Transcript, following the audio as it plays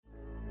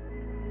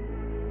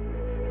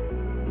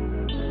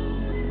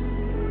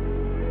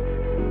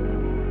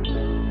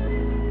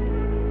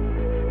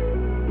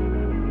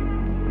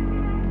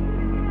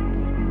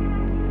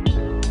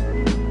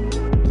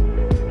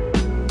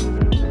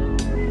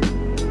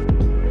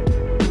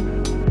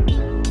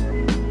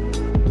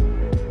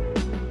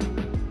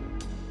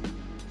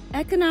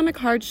economic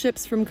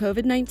hardships from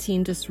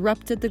COVID-19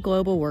 disrupted the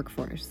global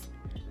workforce.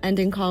 And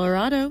in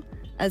Colorado,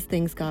 as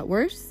things got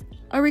worse,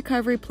 a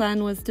recovery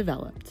plan was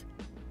developed.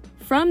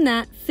 From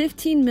that,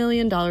 $15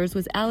 million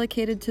was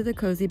allocated to the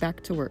COSI Back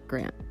to Work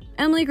grant.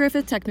 Emily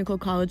Griffith Technical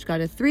College got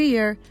a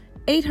 3-year,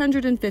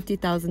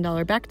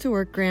 $850,000 Back to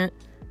Work grant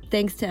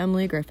thanks to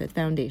Emily Griffith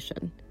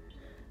Foundation.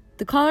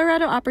 The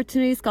Colorado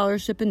Opportunity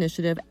Scholarship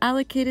Initiative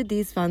allocated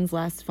these funds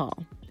last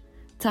fall.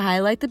 To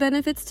highlight the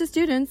benefits to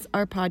students,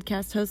 our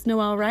podcast host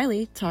Noelle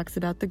Riley talks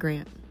about the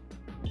grant.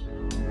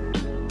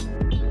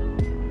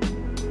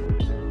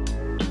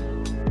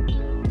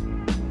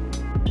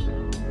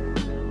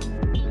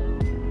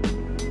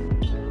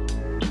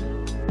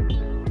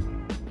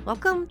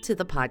 Welcome to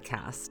the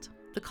podcast.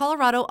 The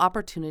Colorado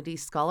Opportunity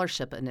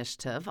Scholarship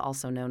Initiative,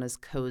 also known as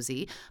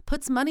COSI,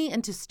 puts money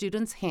into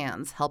students'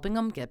 hands, helping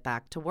them get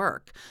back to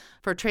work.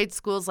 For trade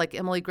schools like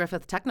Emily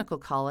Griffith Technical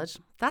College,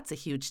 that's a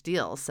huge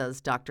deal,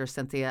 says Dr.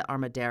 Cynthia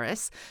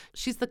Armendariz.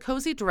 She's the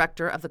COSI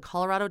director of the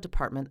Colorado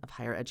Department of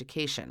Higher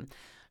Education.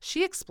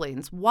 She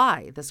explains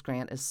why this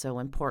grant is so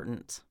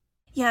important.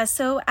 Yeah,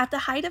 so at the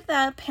height of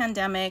the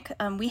pandemic,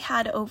 we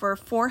had over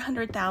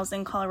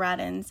 400,000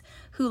 Coloradans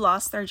who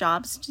lost their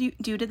jobs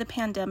due to the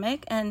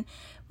pandemic, and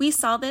we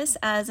saw this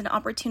as an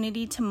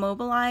opportunity to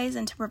mobilize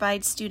and to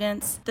provide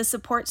students the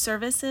support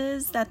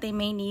services that they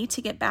may need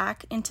to get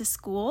back into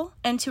school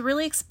and to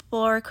really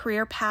explore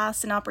career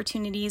paths and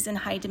opportunities in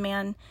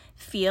high-demand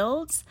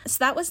fields. So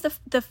that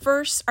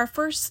was our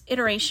first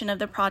iteration of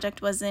the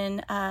project was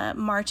in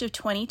March of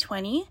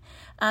 2020.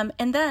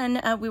 And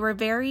then we were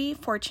very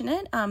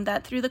fortunate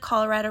that through the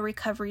Colorado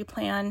Recovery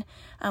Plan,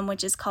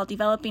 which is called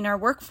Developing Our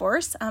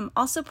Workforce,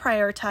 also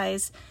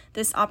prioritized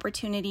this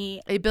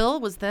opportunity. A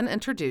bill was then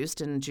introduced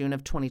in June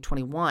of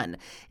 2021.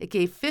 It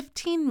gave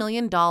 $15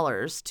 million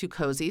to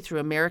COSI through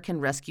American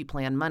Rescue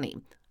Plan money.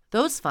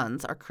 Those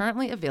funds are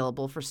currently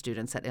available for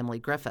students at Emily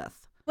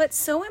Griffith. What's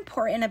so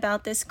important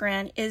about this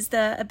grant is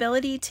the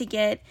ability to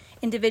get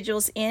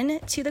individuals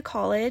into the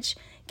college,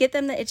 get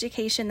them the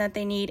education that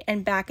they need,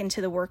 and back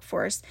into the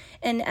workforce.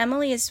 And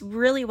Emily is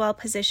really well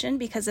positioned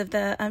because of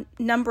the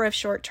number of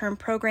short-term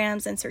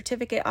programs and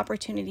certificate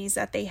opportunities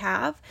that they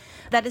have,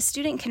 that a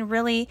student can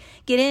really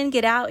get in,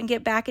 get out, and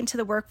get back into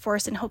the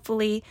workforce and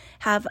hopefully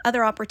have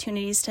other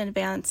opportunities to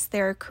advance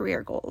their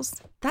career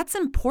goals. That's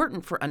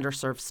important for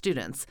underserved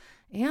students.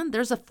 And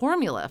there's a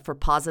formula for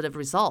positive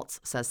results,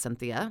 says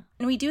Cynthia.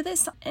 And we do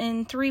this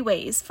in 3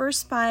 ways.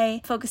 First,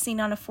 by focusing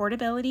on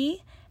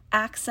affordability,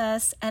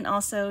 access, and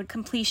also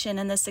completion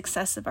and the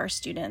success of our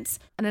students.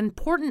 An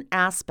important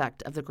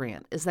aspect of the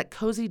grant is that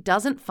COSI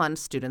doesn't fund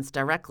students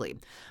directly.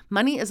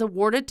 Money is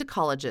awarded to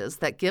colleges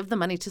that give the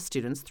money to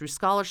students through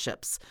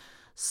scholarships.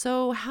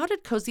 So how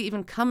did COSI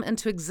even come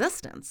into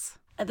existence?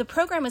 The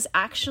program was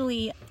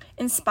actually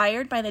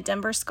inspired by the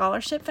Denver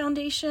Scholarship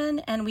Foundation,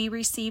 and we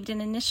received an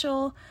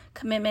initial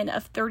commitment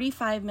of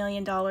 $35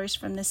 million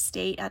from the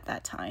state at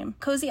that time.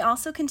 COSI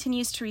also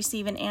continues to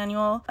receive an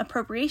annual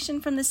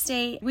appropriation from the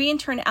state. We in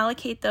turn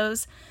allocate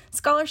those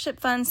scholarship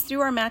funds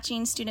through our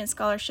matching student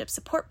scholarship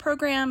support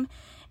program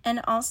and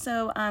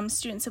also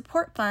student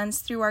support funds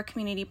through our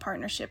community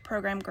partnership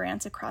program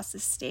grants across the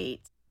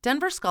state.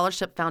 Denver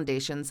Scholarship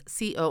Foundation's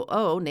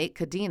COO, Nate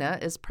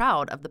Cadena, is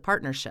proud of the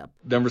partnership.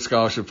 Denver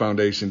Scholarship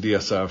Foundation,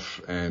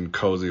 DSF, and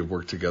COSI have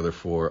worked together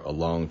for a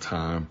long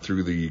time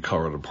through the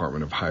Colorado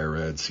Department of Higher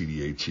Ed,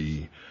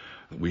 CDHE.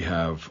 We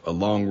have a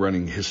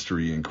long-running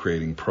history in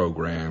creating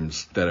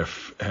programs that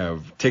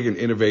have taken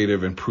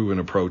innovative and proven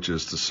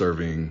approaches to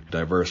serving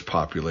diverse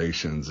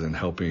populations and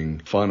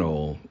helping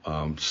funnel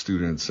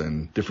students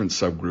and different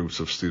subgroups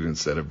of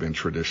students that have been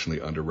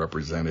traditionally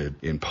underrepresented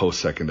in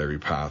post-secondary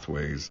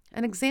pathways.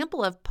 An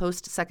example of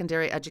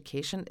post-secondary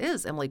education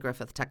is Emily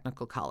Griffith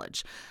Technical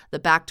College. The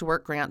Back to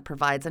Work grant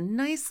provides a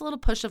nice little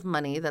push of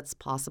money that's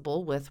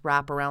possible with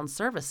wraparound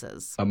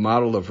services. A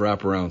model of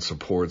wraparound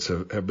supports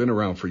have been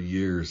around for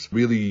years,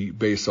 really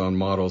based on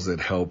models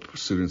that help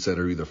students that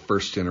are either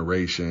first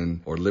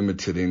generation or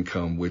limited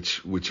income,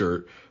 which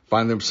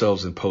find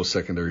themselves in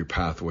post-secondary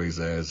pathways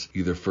as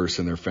either first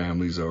in their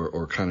families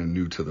or kind of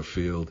new to the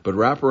field. But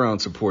wraparound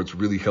supports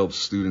really help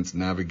students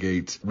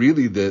navigate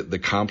really the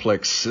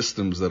complex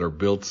systems that are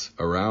built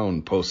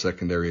around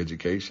post-secondary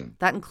education.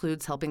 That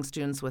includes helping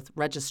students with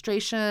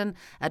registration,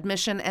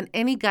 admission, and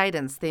any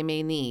guidance they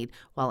may need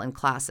while in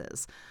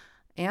classes.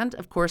 And,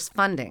 of course,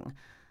 funding.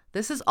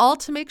 This is all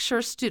to make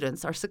sure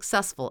students are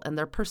successful in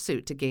their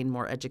pursuit to gain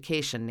more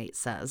education, Nate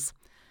says.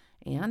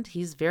 And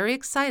he's very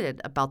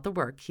excited about the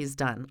work he's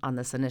done on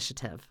this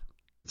initiative.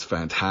 It's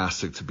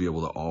fantastic to be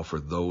able to offer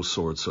those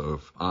sorts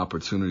of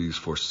opportunities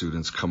for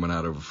students coming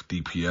out of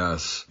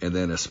DPS. And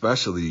then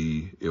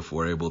especially if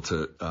we're able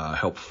to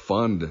help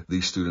fund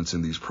these students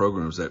in these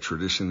programs that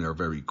traditionally are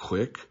very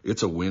quick,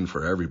 it's a win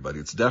for everybody.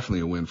 It's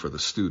definitely a win for the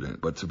student.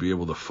 But to be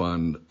able to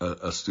fund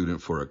a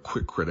student for a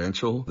quick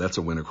credential, that's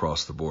a win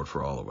across the board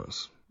for all of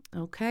us.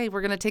 Okay,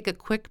 we're going to take a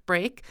quick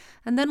break,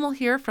 and then we'll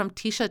hear from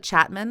Tisha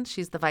Chapman.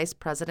 She's the Vice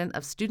President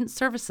of Student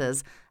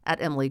Services at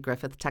Emily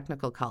Griffith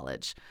Technical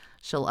College.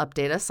 She'll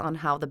update us on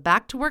how the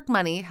back-to-work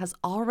money has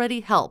already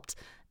helped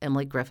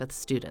Emily Griffith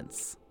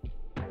students.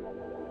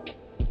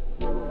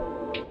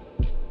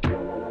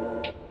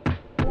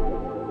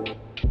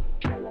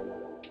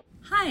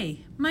 Hi,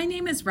 my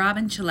name is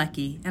Robin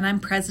Chalecki, and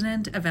I'm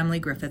president of Emily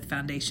Griffith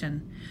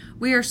Foundation.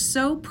 We are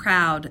so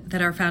proud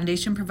that our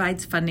foundation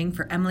provides funding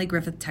for Emily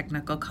Griffith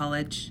Technical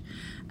College.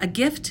 A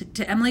gift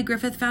to Emily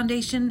Griffith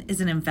Foundation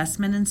is an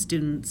investment in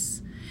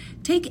students.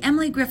 Take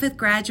Emily Griffith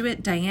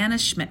graduate Diana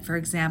Schmidt, for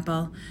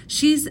example.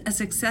 She's a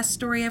success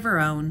story of her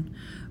own.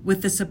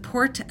 With the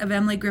support of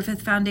Emily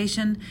Griffith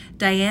Foundation,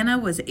 Diana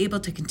was able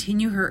to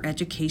continue her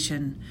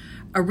education.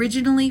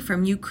 Originally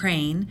from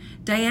Ukraine,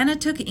 Diana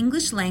took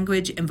English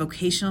language and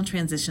vocational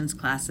transitions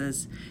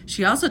classes.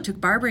 She also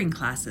took barbering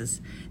classes.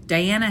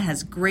 Diana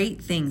has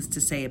great things to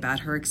say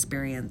about her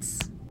experience.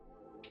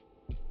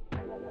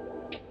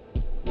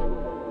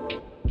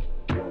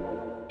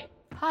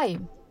 Hi,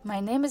 my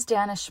name is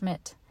Diana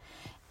Schmidt.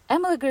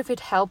 Emily Griffith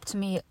helped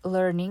me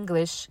learn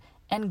English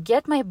and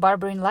get my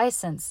barbering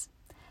license.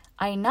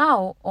 I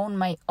now own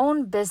my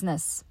own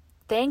business.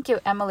 Thank you,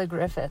 Emily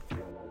Griffith.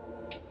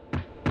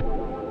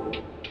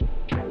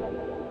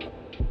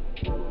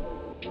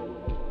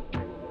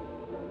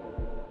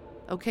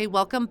 Okay,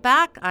 welcome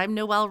back. I'm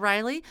Noelle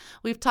Riley.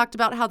 We've talked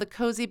about how the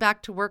COSI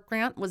Back to Work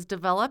grant was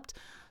developed.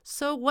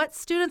 So what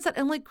students at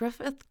Emily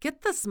Griffith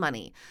get this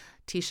money?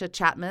 Tisha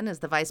Chapman is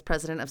the Vice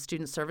President of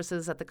Student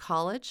Services at the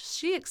college.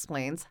 She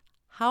explains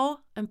how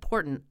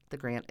important the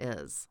grant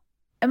is.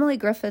 Emily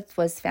Griffith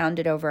was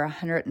founded over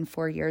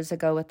 104 years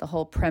ago with the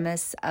whole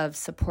premise of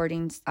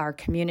supporting our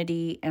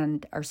community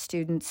and our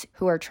students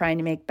who are trying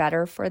to make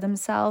better for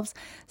themselves.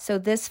 So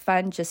this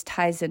fund just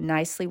ties in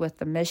nicely with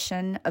the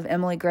mission of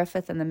Emily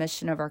Griffith and the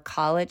mission of our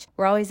college.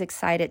 We're always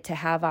excited to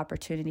have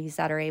opportunities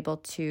that are able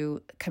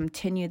to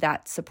continue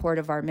that support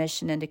of our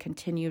mission and to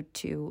continue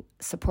to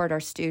support our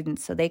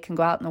students so they can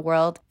go out in the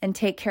world and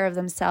take care of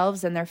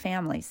themselves and their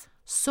families.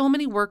 So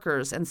many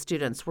workers and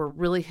students were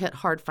really hit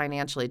hard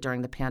financially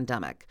during the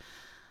pandemic.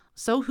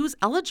 So who's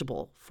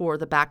eligible for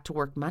the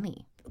back-to-work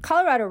money?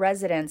 Colorado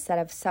residents that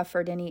have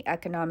suffered any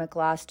economic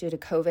loss due to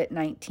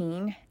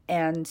COVID-19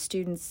 and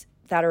students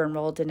that are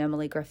enrolled in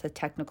Emily Griffith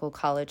Technical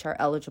College are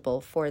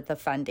eligible for the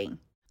funding.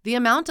 The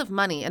amount of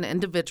money an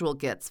individual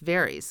gets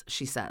varies,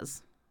 she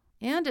says.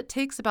 And it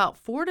takes about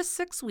 4 to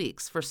 6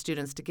 weeks for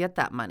students to get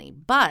that money.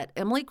 But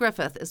Emily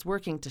Griffith is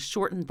working to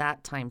shorten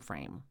that time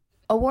frame.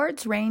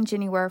 Awards range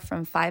anywhere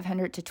from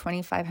 $500 to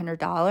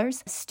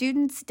 $2,500.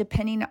 Students,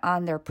 depending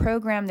on their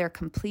program, their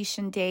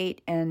completion date,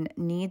 and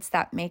needs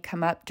that may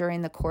come up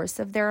during the course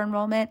of their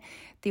enrollment,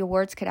 the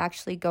awards could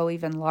actually go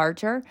even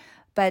larger,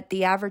 but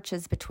the average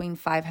is between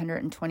 $500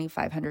 and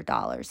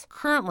 $2,500.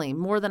 Currently,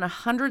 more than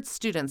 100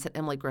 students at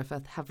Emily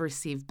Griffith have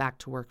received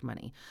back-to-work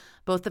money.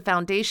 Both the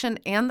foundation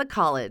and the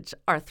college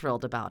are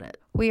thrilled about it.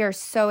 We are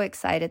so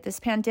excited. This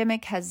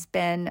pandemic has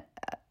been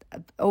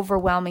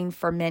overwhelming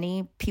for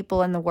many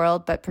people in the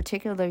world, but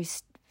particularly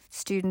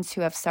students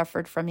who have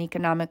suffered from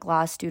economic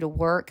loss due to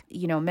work,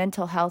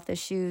 mental health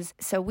issues.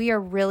 So we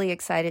are really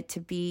excited to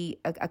be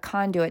a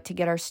conduit to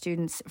get our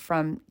students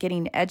from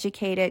getting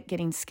educated,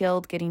 getting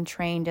skilled, getting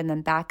trained, and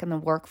then back in the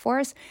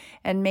workforce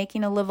and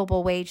making a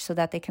livable wage so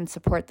that they can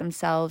support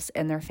themselves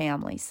and their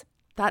families.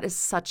 That is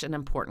such an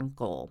important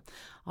goal.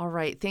 All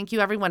right. Thank you,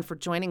 everyone, for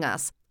joining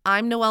us.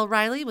 I'm Noelle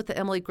Riley with the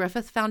Emily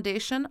Griffith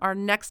Foundation. Our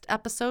next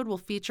episode will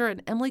feature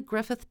an Emily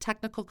Griffith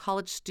Technical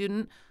College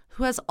student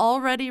who has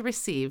already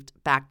received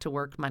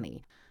back-to-work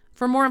money.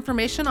 For more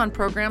information on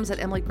programs at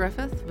Emily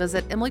Griffith,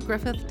 visit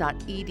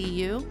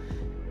emilygriffith.edu.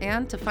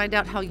 And to find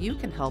out how you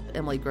can help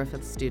Emily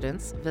Griffith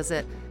students,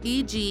 visit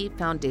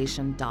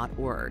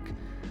egfoundation.org.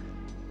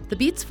 The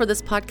beats for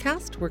this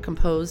podcast were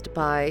composed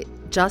by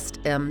Just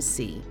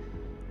MC.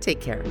 Take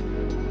care.